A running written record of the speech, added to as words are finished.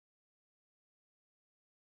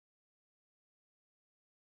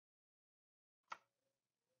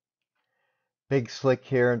Big Slick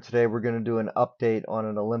here, and today we're going to do an update on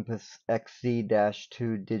an Olympus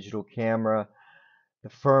XZ-2 digital camera. The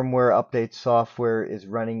firmware update software is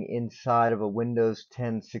running inside of a Windows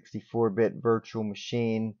 10 64-bit virtual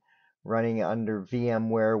machine running under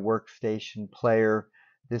VMWARE Workstation Player.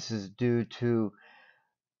 This is due to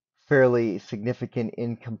fairly significant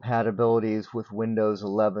incompatibilities with Windows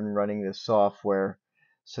 11 running this software.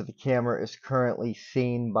 So the camera is currently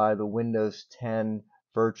seen by the Windows 10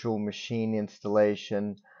 virtual machine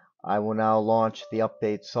installation. I will now launch the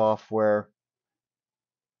update software,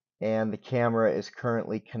 and the camera is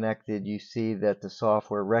currently connected. You see that the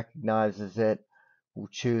software recognizes it. We'll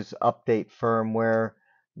choose update firmware.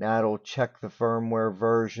 Now it'll check the firmware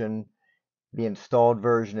version. The installed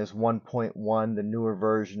version is 1.1, the newer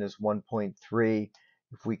version is 1.3.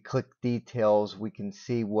 If we click details, we can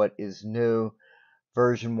see what is new.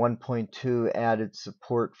 Version 1.2 added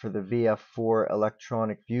support for the VF4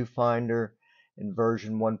 electronic viewfinder, and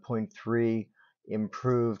version 1.3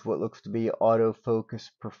 improved what looks to be autofocus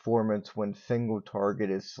performance when single target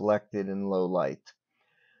is selected in low light.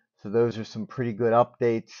 So those are some pretty good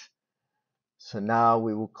updates. So now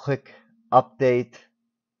we will click update,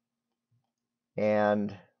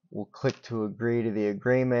 and we'll click to agree to the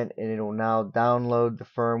agreement, and it'll now download the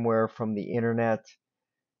firmware from the internet.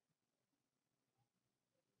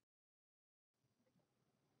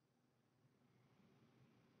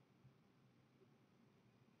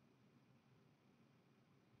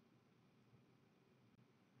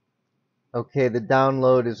 Okay, the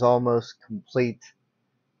download is almost complete,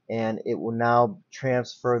 and it will now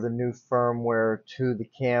transfer the new firmware to the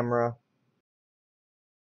camera.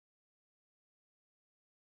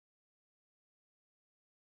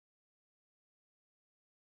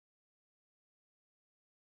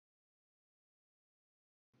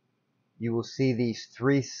 You will see these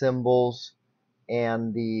three symbols,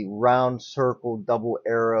 and the round circle double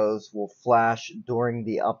arrows will flash during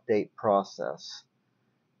the update process.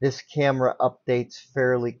 This camera updates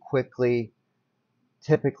fairly quickly,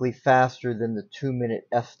 typically faster than the 2-minute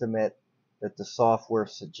estimate that the software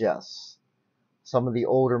suggests. Some of the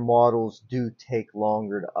older models do take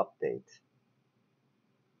longer to update.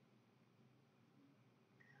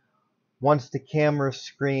 Once the camera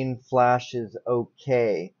screen flashes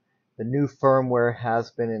OK, the new firmware has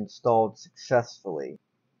been installed successfully.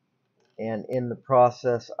 And in the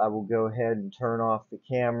process, I will go ahead and turn off the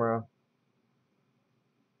camera.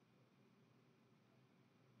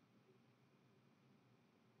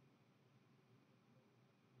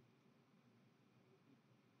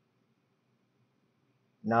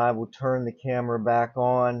 Now I will turn the camera back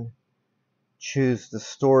on, choose the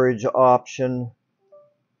storage option,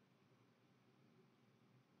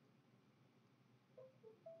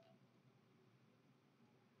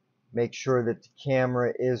 make sure that the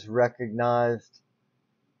camera is recognized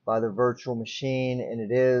by the virtual machine, and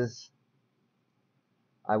it is.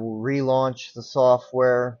 I will relaunch the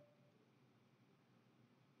software,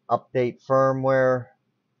 update firmware,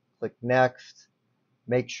 click next,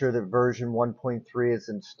 make sure that version 1.3 is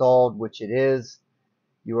installed, which it is.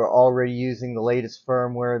 You are already using the latest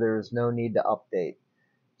firmware. There is no need to update.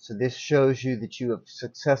 So this shows you that you have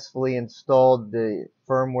successfully installed the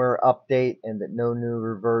firmware update and that no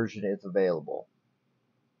new version is available.